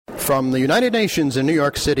From the United Nations in New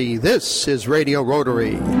York City, this is Radio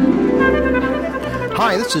Rotary.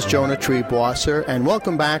 Hi, this is Jonah Triebwasser, and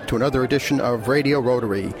welcome back to another edition of Radio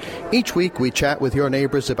Rotary. Each week we chat with your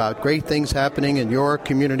neighbors about great things happening in your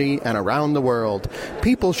community and around the world,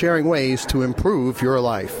 people sharing ways to improve your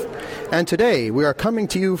life. And today we are coming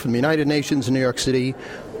to you from the United Nations in New York City,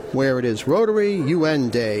 where it is Rotary UN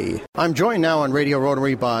Day. I'm joined now on Radio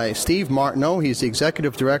Rotary by Steve Martineau. He's the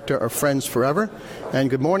Executive Director of Friends Forever. And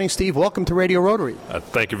good morning, Steve. Welcome to Radio Rotary.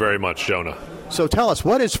 Thank you very much, Jonah. So tell us,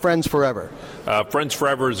 what is Friends Forever? Friends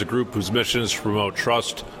Forever is a group whose mission is to promote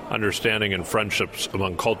trust, understanding, and friendships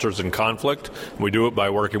among cultures in conflict. We do it by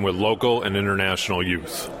working with local and international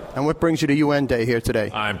youth. And what brings you to UN Day here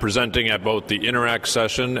today? I'm presenting at both the Interact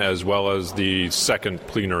session as well as the second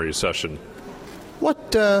plenary session.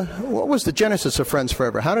 What was the genesis of Friends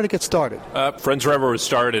Forever? How did it get started? Friends Forever was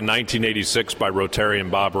started in 1986 by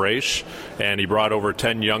Rotarian Bob Raich, and he brought over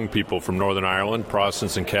 10 young people from Northern Ireland,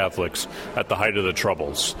 Protestants and Catholics, at the height of the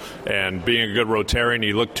Troubles. And being a good Rotarian,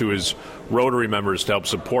 he looked to his Rotary members to help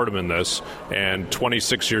support him in this. And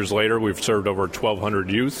 26 years later, we've served over 1,200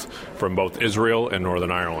 youth from both Israel and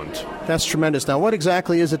Northern Ireland. That's tremendous. Now, what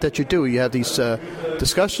exactly is it that you do? You have these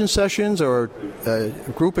discussion sessions or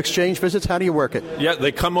group exchange visits? How do you work it? Yeah,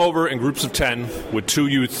 they come over in groups of 10 with 2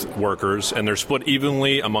 youth workers, and they're split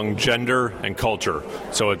evenly among gender and culture.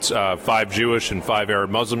 So it's 5 Jewish and 5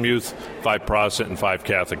 Arab Muslim youth, 5 Protestant and 5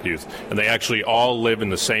 Catholic youth. And they actually all live in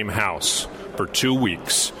the same house for 2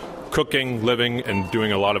 weeks, cooking, living, and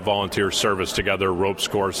doing a lot of volunteer service together, ropes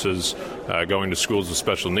courses, going to schools with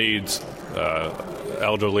special needs,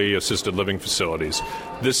 elderly assisted living facilities.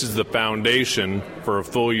 This is the foundation for a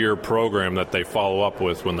full-year program that they follow up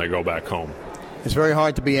with when they go back home. It's very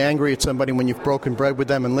hard to be angry at somebody when you've broken bread with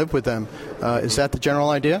them and lived with them. Is that the general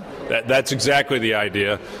idea? That's exactly the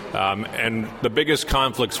idea. And the biggest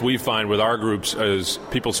conflicts we find with our groups is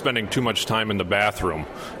people spending too much time in the bathroom,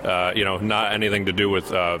 not anything to do with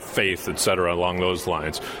faith, et cetera, along those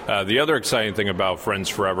lines. The other exciting thing about Friends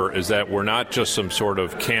Forever is that we're not just some sort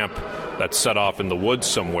of camp that's set off in the woods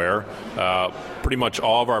somewhere. Pretty much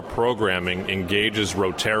all of our programming engages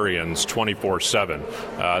Rotarians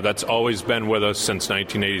 24/7. That's always been with us since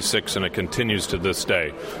 1986, and it continues to this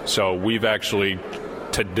day. So we've actually,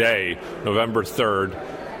 today, November 3rd,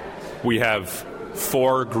 we have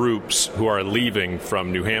 4 groups who are leaving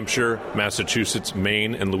from New Hampshire, Massachusetts,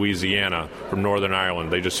 Maine, and Louisiana from Northern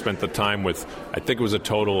Ireland. They just spent the time with, I think it was a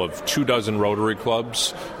total of 24 Rotary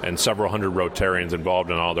clubs and several hundred Rotarians involved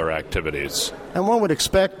in all their activities. And one would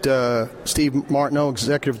expect, Steve Martineau,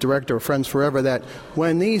 Executive Director of Friends Forever, that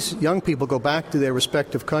when these young people go back to their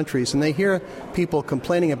respective countries and they hear people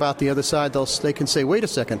complaining about the other side, they can say, wait a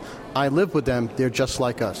second, I live with them, they're just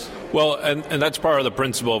like us. Well, and that's part of the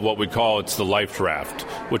principle of what we call it's the life draft,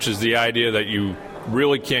 which is the idea that you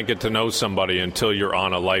really can't get to know somebody until you're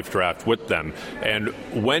on a life draft with them. And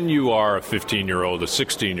when you are a 15-year-old, a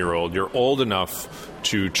 16-year-old, you're old enough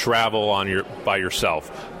to travel by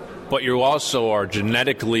yourself. But you also are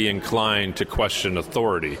genetically inclined to question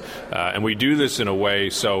authority. And we do this in a way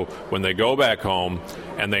so when they go back home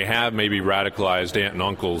and they have maybe radicalized aunt and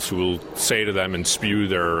uncles who will say to them and spew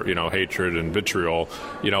their hatred and vitriol,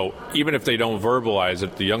 even if they don't verbalize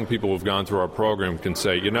it, the young people who've gone through our program can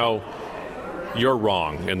say, you're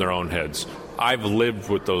wrong in their own heads. I've lived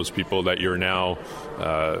with those people that you're now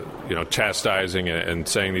chastising and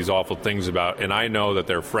saying these awful things about, and I know that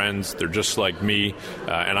they're friends, they're just like me,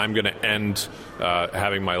 and I'm going to end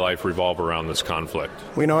having my life revolve around this conflict.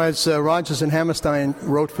 We know, as Rogers and Hammerstein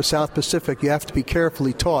wrote for South Pacific, you have to be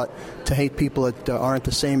carefully taught to hate people that aren't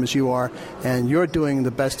the same as you are, and you're doing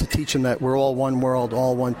the best to teach them that we're all one world,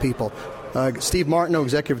 all one people. Steve Martineau,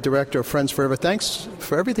 Executive Director of Friends Forever, thanks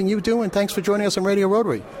for everything you do, and thanks for joining us on Radio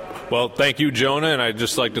Rotary. Well, thank you, Jonah, and I'd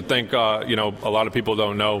just like to thank, a lot of people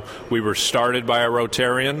don't know, we were started by a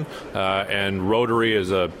Rotarian, and Rotary is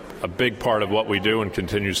a big part of what we do and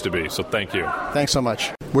continues to be, so thank you. Thanks so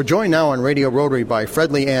much. We're joined now on Radio Rotary by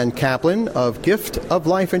Fredley Ann Kaplan of Gift of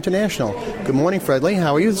Life International. Good morning, Fredley.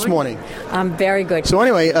 How are you this morning? I'm very good. So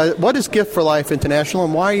anyway, what is Gift for Life International,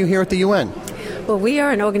 and why are you here at the UN? Well, we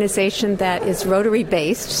are an organization that is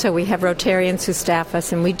Rotary-based, so we have Rotarians who staff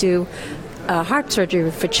us, and we do heart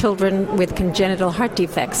surgery for children with congenital heart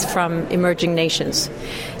defects from emerging nations.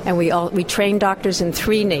 And we train doctors in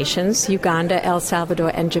 3 nations, Uganda, El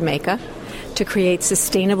Salvador, and Jamaica, to create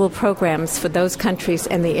sustainable programs for those countries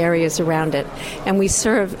and the areas around it. And we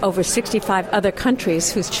serve over 65 other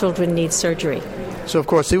countries whose children need surgery. So, of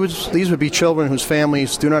course, these would be children whose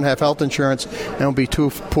families do not have health insurance and would be too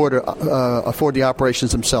poor to afford the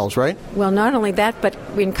operations themselves, right? Well, not only that, but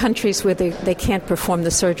in countries where they can't perform the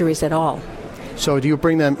surgeries at all. So do you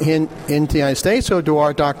bring them into the United States, or do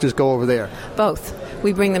our doctors go over there? Both.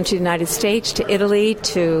 We bring them to the United States, to Italy,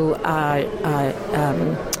 to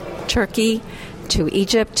Turkey, to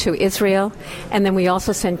Egypt, to Israel, and then we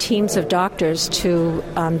also send teams of doctors to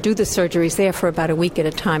do the surgeries there for about a week at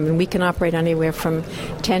a time, and we can operate anywhere from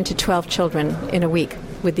 10 to 12 children in a week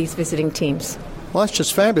with these visiting teams. Well, that's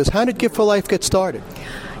just fabulous. How did Gift for Life get started?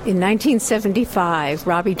 In 1975,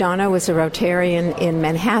 Robbie Donna was a Rotarian in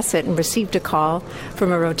Manhasset and received a call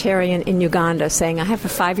from a Rotarian in Uganda saying, I have a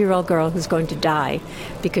 5-year-old girl who's going to die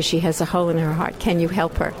because she has a hole in her heart. Can you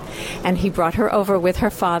help her? And he brought her over with her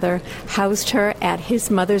father, housed her at his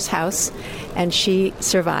mother's house, and she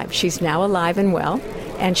survived. She's now alive and well,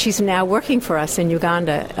 and she's now working for us in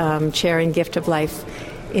Uganda, chairing Gift of Life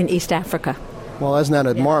in East Africa. Well, isn't that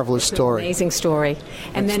a marvelous story? Amazing story.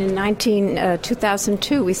 And then in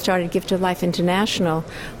 2002, we started Gift of Life International,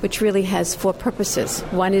 which really has 4 purposes.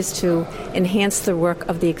 One is to enhance the work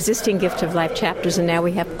of the existing Gift of Life chapters, and now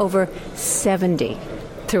we have over 70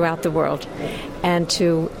 throughout the world, and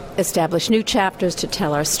to establish new chapters, to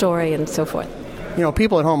tell our story, and so forth. You know,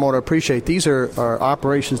 people at home ought to appreciate these are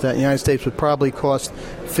operations that in the United States would probably cost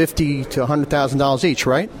 $50,000 to $100,000 each,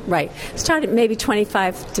 right? Right. Start at maybe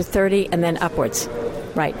 25 to 30 and then upwards.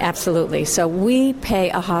 Right, absolutely. So we pay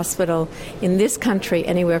a hospital in this country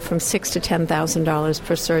anywhere from $6,000 to $10,000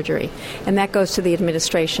 per surgery, and that goes to the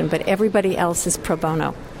administration, but everybody else is pro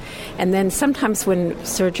bono. And then sometimes when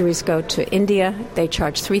surgeries go to India, they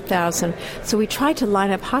charge $3,000. So we try to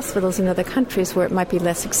line up hospitals in other countries where it might be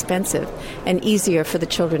less expensive and easier for the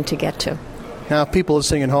children to get to. Now, if people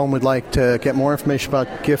listening at home would like to get more information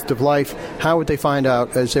about Gift of Life, how would they find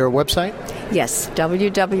out? Is there a website? Yes,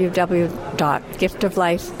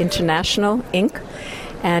 www.giftoflifeinternational, Inc.,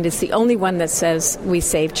 and it's the only one that says we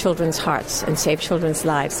save children's hearts and save children's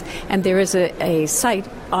lives. And there is a site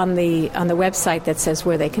on the website that says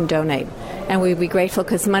where they can donate. And we'd be grateful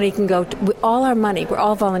because money can go to, all our money, we're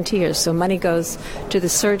all volunteers, so money goes to the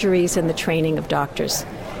surgeries and the training of doctors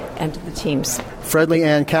and to the teams. Fredley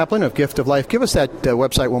Ann Kaplan of Gift of Life. Give us that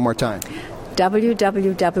website one more time.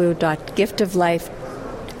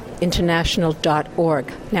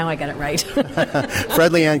 www.giftoflifeinternational.org. Now I got it right.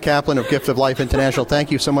 Fredley Ann Kaplan of Gift of Life International,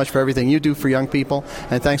 thank you so much for everything you do for young people,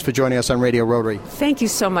 and thanks for joining us on Radio Rotary. Thank you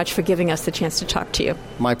so much for giving us the chance to talk to you.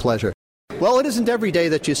 My pleasure. Well, it isn't every day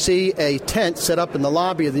that you see a tent set up in the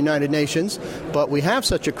lobby of the United Nations, but we have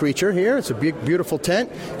such a creature here. It's a big, beautiful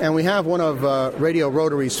tent, and we have one of Radio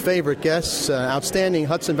Rotary's favorite guests, outstanding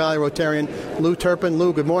Hudson Valley Rotarian Lou Turpin.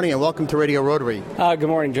 Lou, good morning, and welcome to Radio Rotary. Good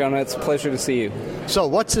morning, Jonah. It's a pleasure to see you. So,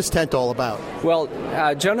 what's this tent all about? Well,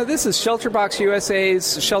 Jonah, this is Shelterbox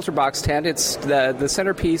USA's Shelterbox tent. It's the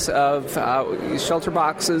centerpiece of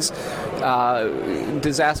Shelterbox's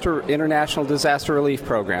international disaster relief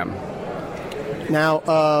program. Now,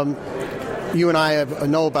 you and I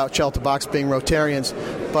know about Shelterbox being Rotarians,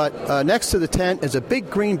 but next to the tent is a big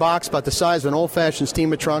green box about the size of an old-fashioned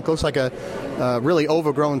steamer trunk. Looks like a really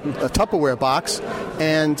overgrown Tupperware box.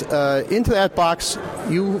 And into that box,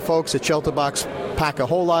 you folks at Shelterbox pack a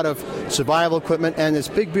whole lot of survival equipment and this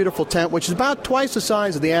big, beautiful tent, which is about twice the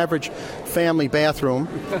size of the average family bathroom.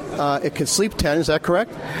 It can sleep 10, is that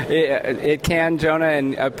correct? It can, Jonah,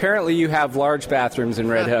 and apparently you have large bathrooms in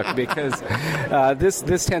Red Hook because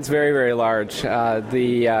this tent's very, very large.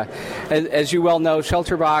 As you well know,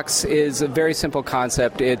 Shelterbox is a very simple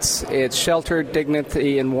concept. It's shelter,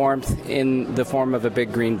 dignity, and warmth in the form of a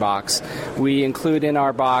big green box. We include in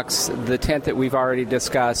our box the tent that we've already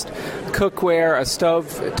discussed, cookware, a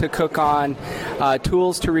stove to cook on,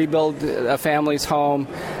 tools to rebuild a family's home,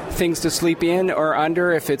 things to sleep in or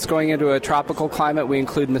under. If it's going into a tropical climate, we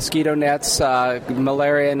include mosquito nets.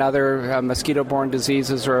 Malaria and other mosquito-borne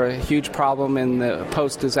diseases are a huge problem in the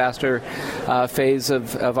post-disaster phase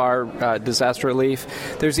of our disaster relief.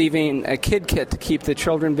 There's even a kid kit to keep the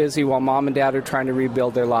children busy while mom and dad are trying to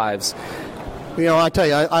rebuild their lives. You know, I tell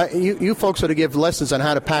you, you folks ought to give lessons on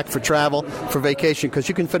how to pack for travel, for vacation, because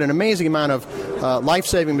you can fit an amazing amount of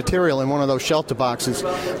life-saving material in one of those shelter boxes.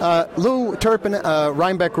 Lou Turpin,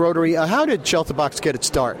 Rhinebeck Rotary, how did Shelterbox get its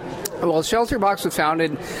start? Well, Shelterbox was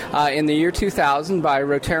founded in the year 2000 by a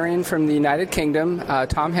Rotarian from the United Kingdom,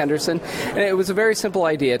 Tom Henderson, and it was a very simple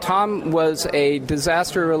idea. Tom was a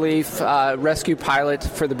disaster relief rescue pilot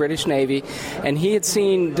for the British Navy, and he had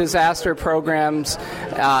seen disaster programs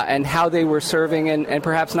and how they were serving and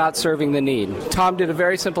perhaps not serving the need. Tom did a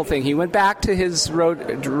very simple thing. He went back to his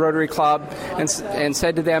Rotary Club and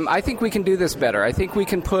said to them, I think we can do this better. I think we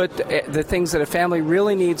can put the things that a family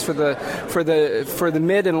really needs for the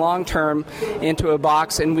mid and long term into a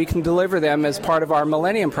box, and we can deliver them as part of our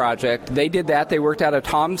Millennium Project. They did that. They worked out of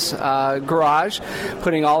Tom's garage,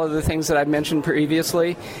 putting all of the things that I've mentioned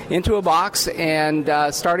previously into a box, and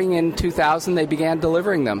starting in 2000, they began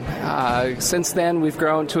delivering them. Since then, we've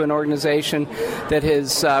grown to an organization that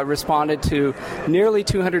has responded to nearly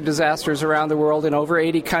 200 disasters around the world in over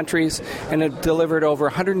 80 countries, and have delivered over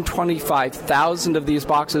 125,000 of these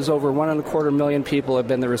boxes. Over 1.25 million people have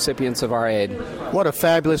been the recipients of our aid. What a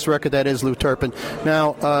fabulous record that is, Lou Turpin.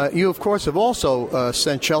 Now, you, of course, have also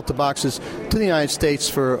sent shelter boxes to the United States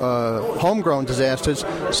for homegrown disasters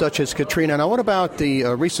such as Katrina. Now, what about the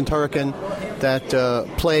recent hurricane that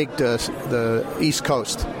plagued the East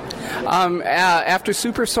Coast? After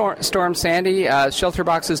Superstorm Sandy,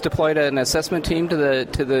 Shelterbox has deployed an assessment team to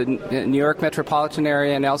the New York metropolitan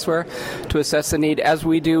area and elsewhere to assess the need, as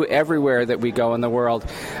we do everywhere that we go in the world.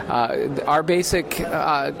 Our basic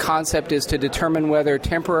concept is to determine whether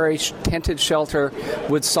temporary tented shelter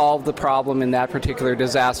would solve the problem in that particular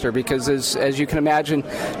disaster, because as you can imagine,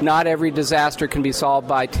 not every disaster can be solved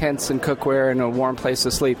by tents and cookware and a warm place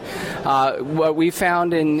to sleep. What we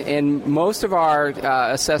found in most of our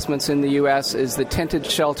assessments in the U.S. is that tented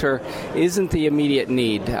shelter isn't the immediate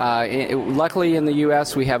need. Luckily in the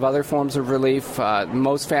U.S. we have other forms of relief.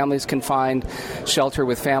 Most families can find shelter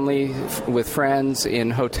with family, with friends,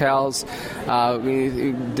 in hotels.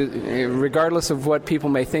 Regardless of what people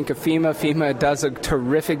may think of FEMA does a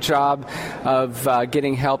terrific job of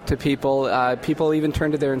getting help to people. People even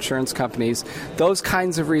turn to their insurance companies. Those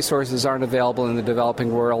kinds of resources aren't available in the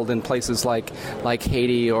developing world in places like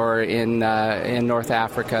Haiti or in North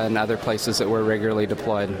Africa and other places that we're regularly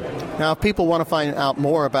deployed. Now, if people want to find out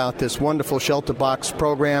more about this wonderful shelter box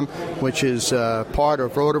program, which is part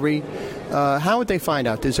of Rotary, how would they find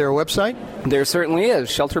out? Is there a website? There certainly is.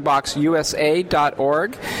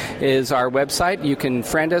 ShelterboxUSA.org is our website. You can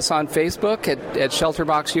friend us on Facebook at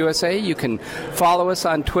ShelterboxUSA. You can follow us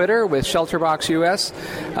on Twitter with ShelterboxUS.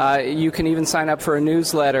 You can even sign up for a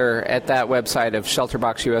newsletter at that website of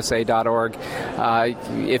ShelterboxUSA.org.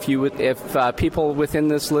 If people within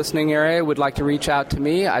this listening area would like to reach out to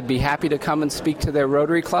me, I'd be happy to come and speak to their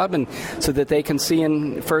Rotary Club, and so that they can see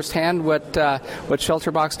in firsthand what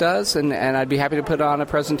Shelterbox does, and I'd be happy to put on a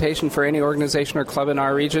presentation for any organization or club in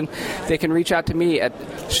our region. They can reach out to me at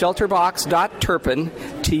shelterbox.turpin,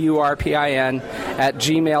 Turpin,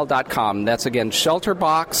 @gmail.com. That's again,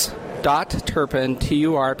 shelterbox.turpin, Turpin,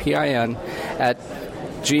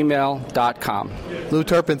 @gmail.com. Lou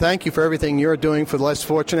Turpin, thank you for everything you're doing for the less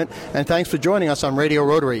fortunate, and thanks for joining us on Radio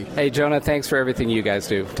Rotary. Hey, Jonah, thanks for everything you guys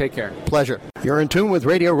do. Take care. Pleasure. You're in tune with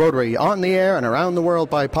Radio Rotary, on the air and around the world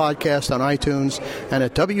by podcast on iTunes and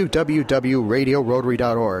at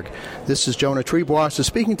www.radiorotary.org. This is Jonah Triebwasser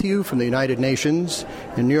speaking to you from the United Nations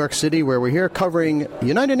in New York City, where we're here covering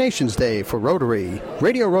United Nations Day for Rotary.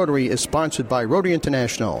 Radio Rotary is sponsored by Rotary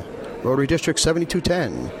International, Rotary District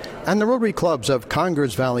 7210, and the Rotary Clubs of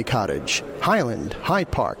Congers Valley Cottage, Highland,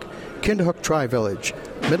 Hyde Park, Kinderhook Tri-Village,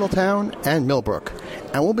 Middletown, and Millbrook.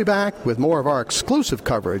 And we'll be back with more of our exclusive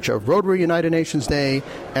coverage of Rotary United Nations Day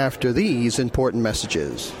after these important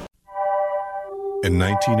messages. In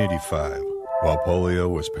 1985, while polio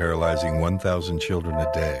was paralyzing 1,000 children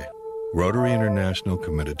a day, Rotary International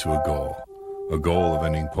committed to a goal of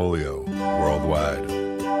ending polio worldwide.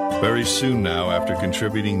 Very soon now, after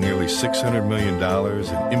contributing nearly $600 million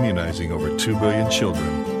and immunizing over 2 billion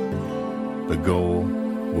children, the goal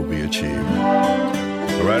will be achieved.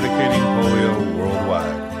 Eradicating polio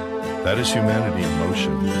worldwide. That is humanity in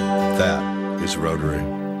motion. That is Rotary.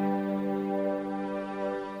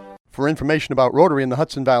 For information about Rotary in the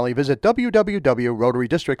Hudson Valley, visit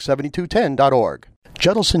www.rotarydistrict7210.org.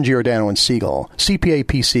 Judelson, Giordano & Siegel, CPA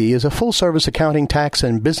PC, is a full-service accounting, tax,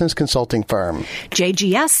 and business consulting firm.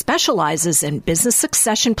 JGS specializes in business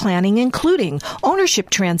succession planning, including ownership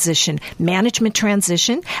transition, management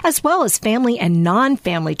transition, as well as family and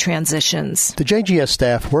non-family transitions. The JGS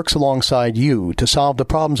staff works alongside you to solve the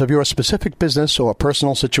problems of your specific business or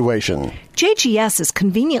personal situation. JGS is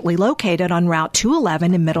conveniently located on Route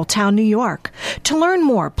 211 in Middletown, New York. To learn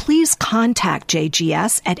more, please contact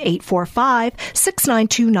JGS at 845-690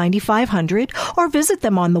 692-9500 or visit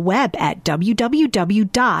them on the web at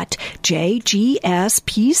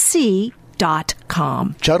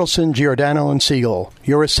www.jgspc.com. Judelson, Giordano & Siegel,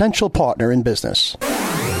 your essential partner in business.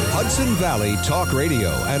 Hudson Valley Talk Radio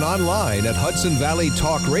and online at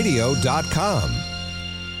hudsonvalleytalkradio.com.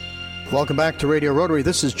 Welcome back to Radio Rotary.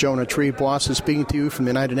 This is Jonah Triebwasser speaking to you from the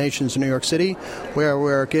United Nations in New York City, where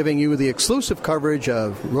we're giving you the exclusive coverage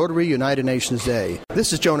of Rotary United Nations Day.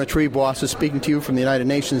 This is Jonah Triebwasser speaking to you from the United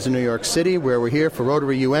Nations in New York City, where we're here for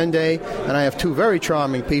Rotary UN Day, and I have two very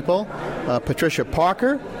charming people, Patricia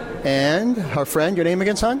Parker and her friend, your name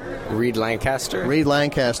again, son? Reed Lancaster. Reed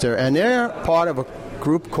Lancaster, and they're part of a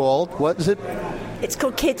group called, what is it? It's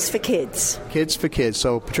called Kids for Kids. Kids for Kids.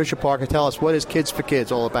 So, Patricia Parker, tell us, what is Kids for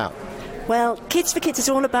Kids all about? Well, Kids for Kids is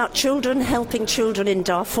all about children helping children in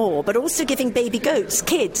Darfur, but also giving baby goats,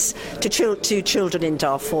 kids, to children in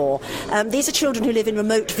Darfur. These are children who live in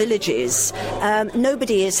remote villages.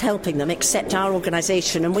 Nobody is helping them except our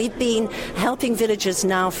organisation, and we've been helping villagers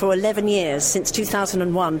now for 11 years, since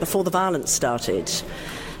 2001, before the violence started.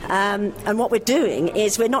 And what we're doing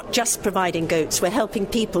is we're not just providing goats, we're helping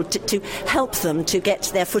people to help them to get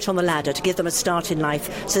their foot on the ladder, to give them a start in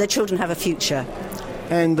life so their children have a future.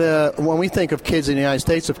 And when we think of kids in the United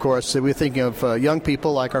States, of course, we're thinking of young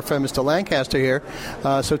people like our friend Mr. Lancaster here.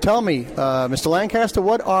 So tell me, Mr. Lancaster,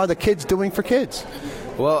 what are the kids doing for kids?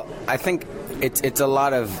 Well, I think it's a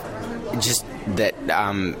lot of just that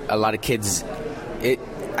a lot of kids.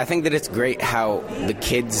 I think that it's great how the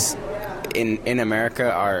kids in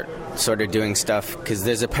America are sort of doing stuff, because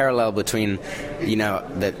there's a parallel between,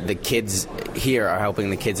 the kids here are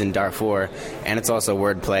helping the kids in Darfur, and it's also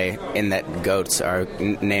wordplay in that goats are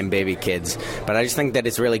named baby kids. But I just think that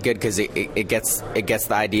it's really good because it gets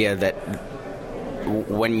the idea that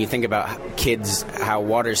when you think about kids, how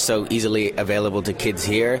water's so easily available to kids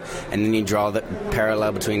here, and then you draw the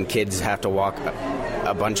parallel between kids have to walk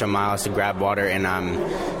a bunch of miles to grab water in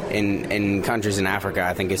countries in Africa.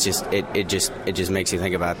 I think it's just it just makes you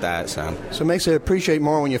think about that. So it makes it appreciate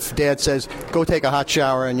more when your dad says, "Go take a hot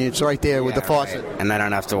shower," and it's right there with the faucet, right. And I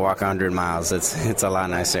don't have to walk 100 miles. It's a lot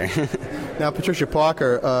nicer. Now, Patricia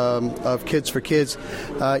Parker of Kids for Kids,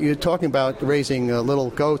 you're talking about raising little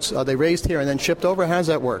goats. Are they raised here and then shipped over? How does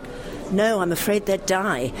that work? No, I'm afraid they'd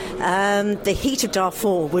die. The heat of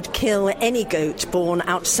Darfur would kill any goat born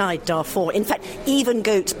outside Darfur. In fact, even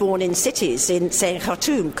goats born in cities, in, say,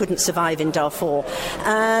 Khartoum, couldn't survive in Darfur.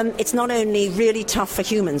 It's not only really tough for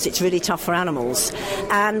humans, it's really tough for animals.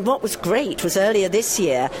 And what was great was earlier this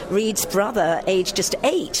year, Reed's brother, aged just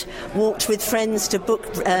 8, walked with friends to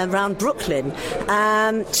around Brooklyn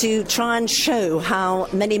to try and show how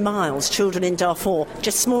many miles children in Darfur,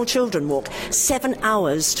 just small children, walk. 7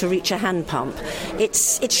 hours to reach a hand pump.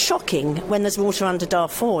 It's shocking when there's water under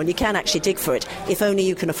Darfur, and you can actually dig for it, if only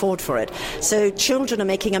you can afford for it. So children are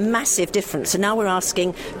making a massive difference, and now we're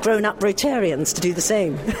asking grown-up Rotarians to do the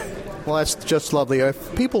same. Well, that's just lovely.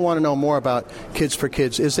 If people want to know more about Kids for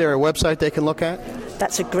Kids, is there a website they can look at?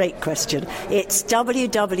 That's a great question. It's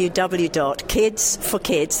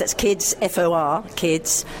www.kidsforkids, that's kids, F-O-R,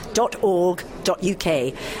 kids.org.uk.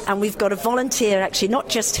 And we've got a volunteer, actually, not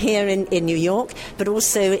just here in New York, but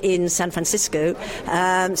also in San Francisco.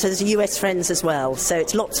 So there's US friends as well. So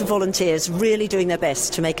it's lots of volunteers really doing their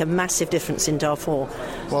best to make a massive difference in Darfur.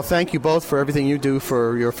 Well, thank you both for everything you do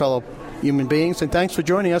for your fellow human beings, and thanks for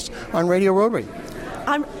joining us on Radio Rotary.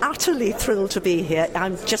 I'm utterly thrilled to be here.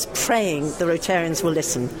 I'm just praying the Rotarians will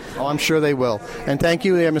listen. Oh, I'm sure they will. And thank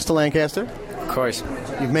you there, Mr. Lancaster. Of course.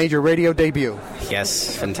 You've made your radio debut.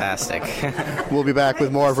 Yes, fantastic. We'll be back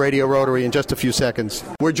with more of Radio Rotary in just a few seconds.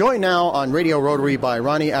 We're joined now on Radio Rotary by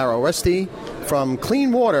Ronnie Aroresti from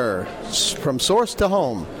Clean Water, from Source to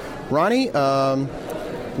Home. Ronnie,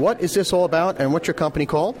 what is this all about, and what's your company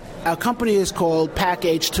called? Our company is called PAC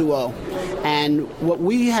H2O, and what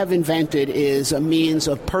we have invented is a means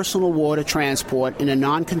of personal water transport in a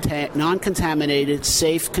non-contaminated,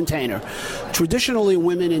 safe container. Traditionally,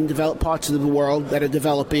 women in developed parts of the world that are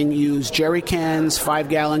developing use jerry cans,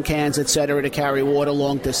 5-gallon cans, etc., to carry water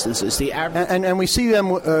long distances. And we see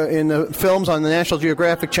them in the films on the National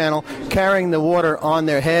Geographic Channel carrying the water on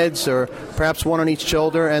their heads, or perhaps one on each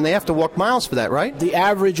shoulder, and they have to walk miles for that, right? The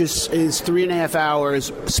average is 3.5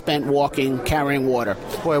 hours spent walking, carrying water.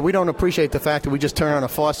 Boy, we don't appreciate appreciate the fact that we just turn on a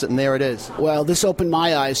faucet and there it is. Well, this opened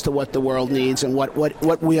my eyes to what the world needs, and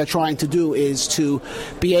what we are trying to do is to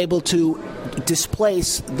be able to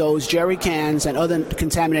displace those jerry cans and other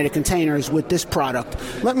contaminated containers with this product.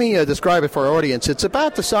 Let me describe it for our audience. It's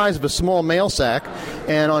about the size of a small mail sack,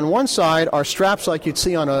 and on one side are straps like you'd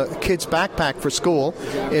see on a kid's backpack for school.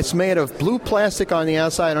 It's made of blue plastic on the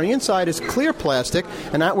outside. On the inside is clear plastic,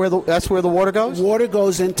 and that's where the water goes? Water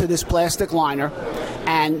goes into this plastic liner,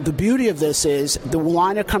 and the beauty of this is the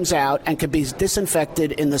liner comes out and can be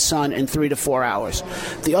disinfected in the sun in 3 to 4 hours.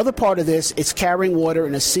 The other part of this is carrying water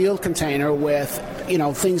in a sealed container with,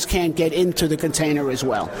 things can't get into the container as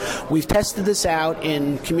well. We've tested this out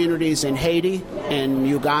in communities in Haiti, in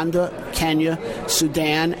Uganda, Kenya,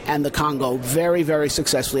 Sudan, and the Congo very, very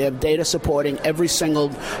successfully. We have data supporting every single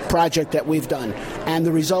project that we've done, and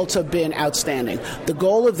the results have been outstanding. The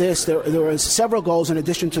goal of this, there are several goals in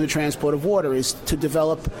addition to the transport of water, is to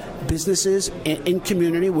develop businesses in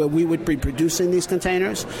community where we would be producing these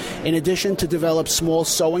containers, in addition to develop small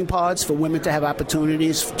sewing pods for women to have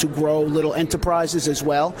opportunities to grow little enterprises as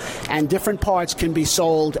well, and different parts can be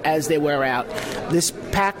sold as they wear out. This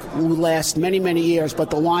pack will last many, many years, but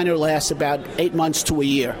the liner lasts about 8 months to a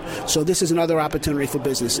year. So this is another opportunity for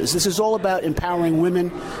businesses. This is all about empowering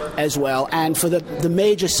women as well, and for the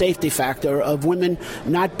major safety factor of women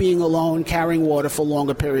not being alone carrying water for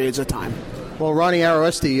longer periods of time. Well, Ronnie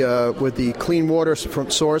Aroresti with the clean water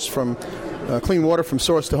from source to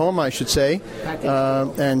home, I should say,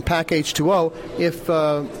 and Pack H2O. If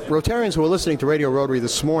Rotarians who are listening to Radio Rotary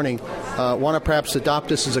this morning want to perhaps adopt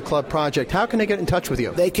this as a club project, how can they get in touch with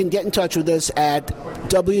you? They can get in touch with us at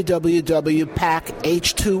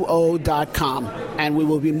www.packh2o.com, and we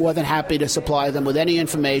will be more than happy to supply them with any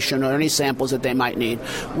information or any samples that they might need.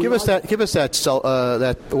 Give us that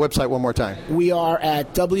website one more time. We are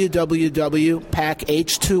at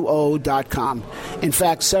www.packh2o.com. In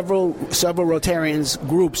fact, several Rotarians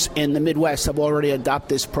groups in the Midwest have already adopted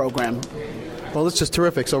this program. Well, this is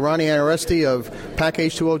terrific. So Ronnie Aroresti of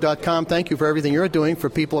PackH2O.com, thank you for everything you're doing for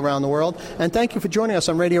people around the world, and thank you for joining us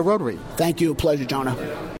on Radio Rotary. Thank you. A pleasure, Jonah.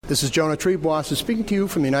 This is Jonah Treeboss speaking to you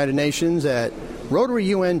from the United Nations at Rotary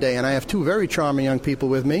UN Day, and I have two very charming young people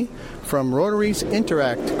with me from Rotary's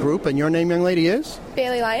Interact group, and your name, young lady, is?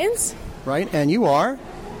 Bailey Lyons. Right, and you are?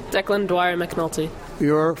 Declan Dwyer McNulty.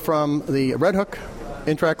 You're from the Red Hook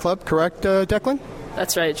Interact Club, correct, Declan?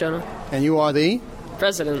 That's right, Jonah. And you are the?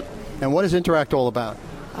 President. And what is Interact all about?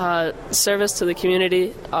 Service to the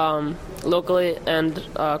community, locally and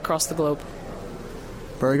across the globe.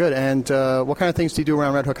 Very good. And what kind of things do you do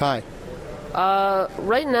around Red Hook High?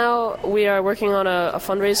 Right now, we are working on a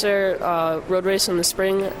fundraiser, road race in the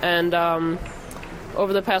spring, and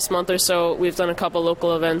over the past month or so, we've done a couple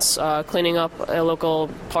local events, cleaning up a local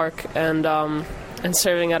park and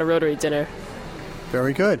serving at a Rotary dinner.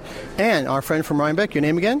 Very good. And our friend from Rhinebeck, your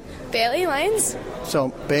name again? Bailey Lyons. So,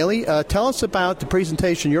 Bailey, tell us about the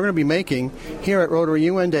presentation you're going to be making here at Rotary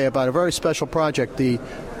UN Day about a very special project the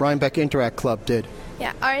Rhinebeck Interact Club did.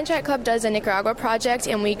 Yeah, our Interact Club does a Nicaragua project,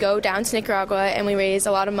 and we go down to Nicaragua and we raise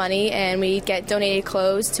a lot of money and we get donated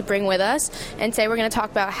clothes to bring with us. And today we're going to talk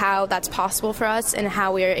about how that's possible for us and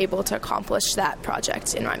how we are able to accomplish that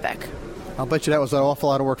project in Rhinebeck. I'll bet you that was an awful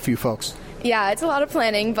lot of work for you folks. Yeah, it's a lot of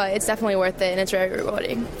planning, but it's definitely worth it, and it's very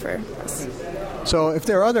rewarding for us. So if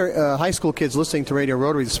there are other high school kids listening to Radio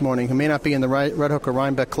Rotary this morning who may not be in the Red Hook or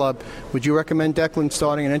Rhinebeck Club, would you recommend Declan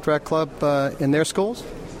starting an Interact Club in their schools?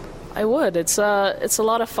 I would. It's a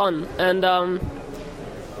lot of fun, and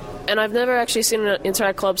I've never actually seen an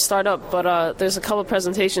Interact Club start up, but there's a couple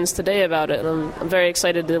presentations today about it, and I'm very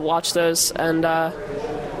excited to watch those, and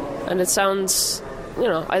it sounds,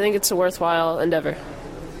 I think it's a worthwhile endeavor.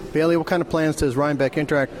 Bailey, what kind of plans does Rhinebeck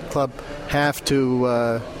Interact Club have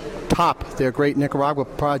to top their great Nicaragua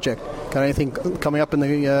project? Got anything coming up in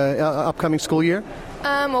the upcoming school year?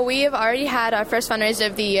 Well, we have already had our first fundraiser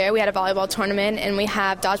of the year. We had a volleyball tournament, and we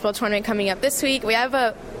have dodgeball tournament coming up this week. We have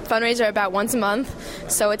a fundraiser about once a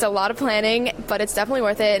month, so it's a lot of planning, but it's definitely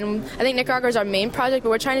worth it. And I think Nicaragua is our main project, but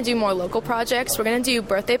we're trying to do more local projects. We're going to do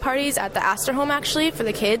birthday parties at the Astor Home, actually, for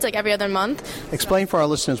the kids, like every other month. Explain for our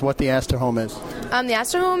listeners what the Astor Home is. The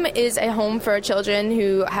Astor Home is a home for children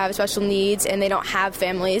who have special needs and they don't have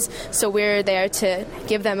families, so we're there to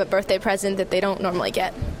give them a birthday present that they don't normally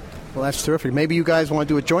get. Well, that's terrific. Maybe you guys want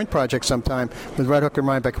to do a joint project sometime with Red Hook and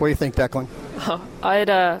Rhinebeck. What do you think, Declan?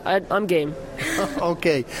 I'm game.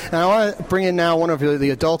 Okay. Now I want to bring in now one of the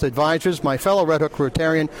adult advisors, my fellow Red Hook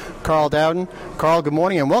Rotarian, Carl Dowden. Carl, good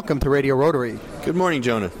morning and welcome to Radio Rotary. Good morning,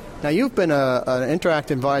 Jonah. Now, you've been an Interact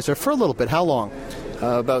advisor for a little bit. How long?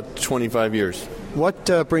 About 25 years.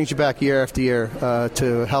 What brings you back year after year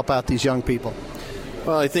to help out these young people?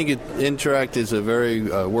 Well, I think Interact is a very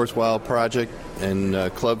worthwhile project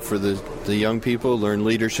and club for the young people, learn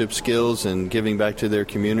leadership skills and giving back to their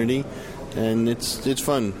community. And it's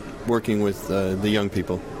fun working with the young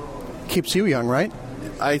people. Keeps you young, right?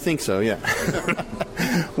 I think so, yeah.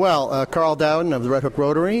 Well, Carl Dowden of the Red Hook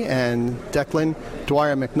Rotary and Declan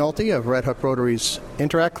Dwyer McNulty of Red Hook Rotary's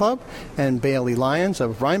Interact Club and Bailey Lyons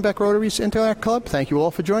of Rhinebeck Rotary's Interact Club, thank you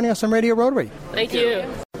all for joining us on Radio Rotary. Thank you.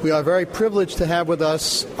 We are very privileged to have with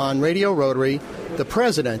us on Radio Rotary the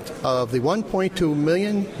president of the 1.2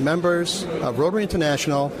 million members of Rotary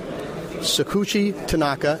International, Sakuchi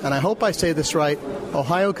Tanaka, and I hope I say this right,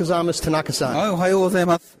 Ohayou gozaimasu Tanaka-san. Ohayou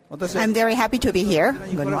gozaimasu. I'm very happy to be here.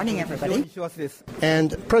 Good morning, everybody.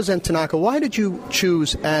 And President Tanaka, why did you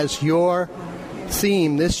choose as your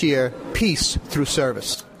theme this year, Peace Through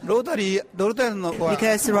Service? Because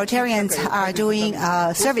Rotarians are doing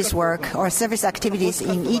service work or service activities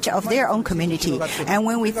in each of their own community. And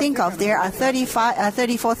when we think of there are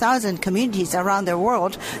 34,000 communities around the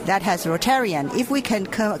world that has Rotarian, if we can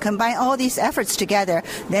combine all these efforts together,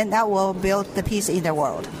 then that will build the peace in the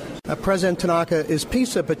world. President Tanaka, is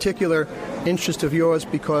peace a particular interest of yours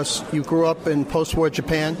because you grew up in post-war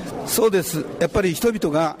Japan?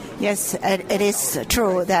 Yes, it is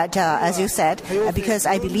true that, as you said, because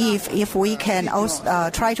I believe if we can also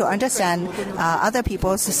try to understand other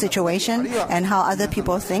people's situation and how other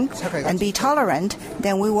people think and be tolerant,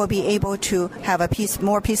 then we will be able to have a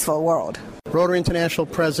more peaceful world. Rotary International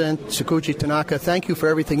President Sakuchi Tanaka, thank you for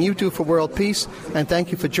everything you do for world peace, and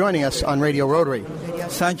thank you for joining us on Radio Rotary.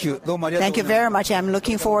 Thank you. Thank you very much. I'm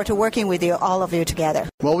looking forward to working with you, all of you together.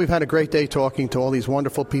 Well, we've had a great day talking to all these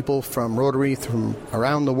wonderful people from Rotary from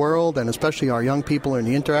around the world, and especially our young people in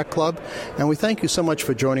the Interact Club, and we thank you so much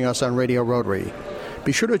for joining us on Radio Rotary.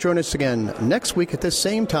 Be sure to join us again next week at this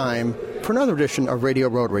same time for another edition of Radio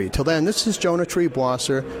Rotary. Till then, this is Jonah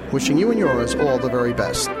Triebwasser wishing you and yours all the very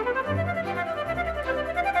best.